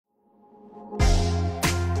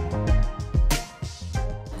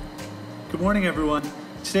Good morning, everyone.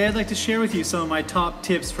 Today I'd like to share with you some of my top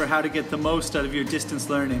tips for how to get the most out of your distance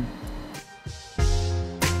learning.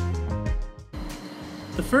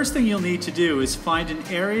 The first thing you'll need to do is find an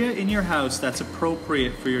area in your house that's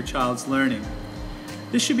appropriate for your child's learning.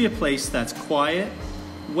 This should be a place that's quiet,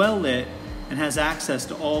 well lit, and has access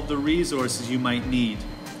to all of the resources you might need.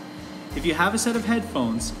 If you have a set of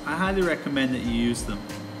headphones, I highly recommend that you use them.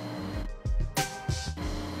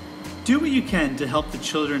 Do what you can to help the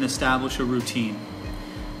children establish a routine.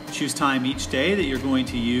 Choose time each day that you're going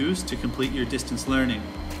to use to complete your distance learning.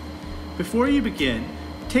 Before you begin,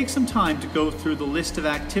 take some time to go through the list of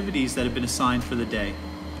activities that have been assigned for the day.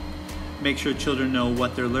 Make sure children know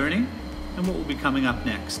what they're learning and what will be coming up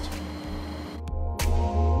next.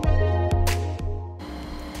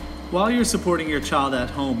 While you're supporting your child at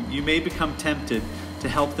home, you may become tempted to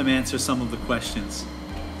help them answer some of the questions.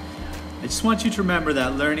 I just want you to remember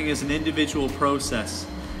that learning is an individual process,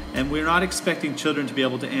 and we're not expecting children to be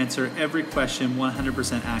able to answer every question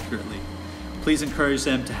 100% accurately. Please encourage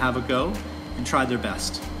them to have a go and try their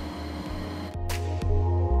best.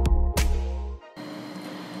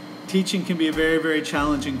 Teaching can be a very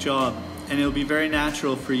challenging job, and it'll be very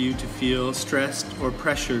natural for you to feel stressed or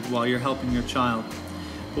pressured while you're helping your child.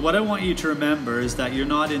 But what I want you to remember is that you're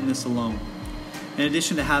not in this alone. In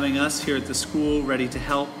addition to having us here at the school ready to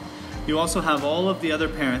help, you also have all of the other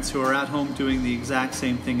parents who are at home doing the exact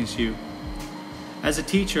same thing as you. As a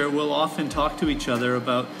teacher, we'll often talk to each other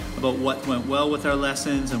about what went well with our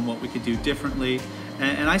lessons and what we could do differently.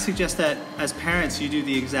 And I suggest that as parents, you do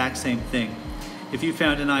the exact same thing. If you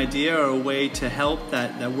found an idea or a way to help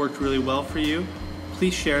that worked really well for you,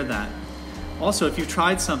 please share that. Also, if you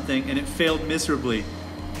tried something and it failed miserably,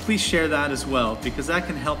 please share that as well, because that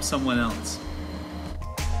can help someone else.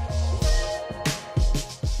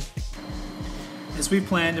 As we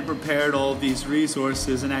planned and prepared all of these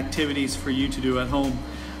resources and activities for you to do at home,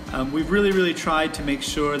 we've really tried to make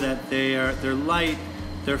sure that they're light,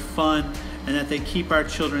 they're fun, and that they keep our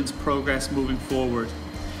children's progress moving forward.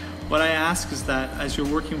 What I ask is that as you're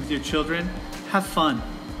working with your children, have fun.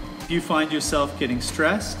 If you find yourself getting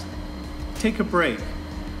stressed, take a break.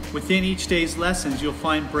 Within each day's lessons, you'll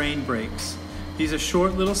find brain breaks. These are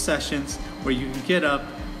short little sessions where you can get up,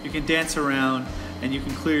 you can dance around, and you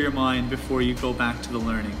can clear your mind before you go back to the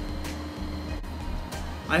learning.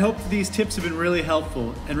 I hope that these tips have been really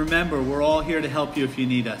helpful, and remember, we're all here to help you if you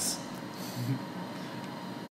need us.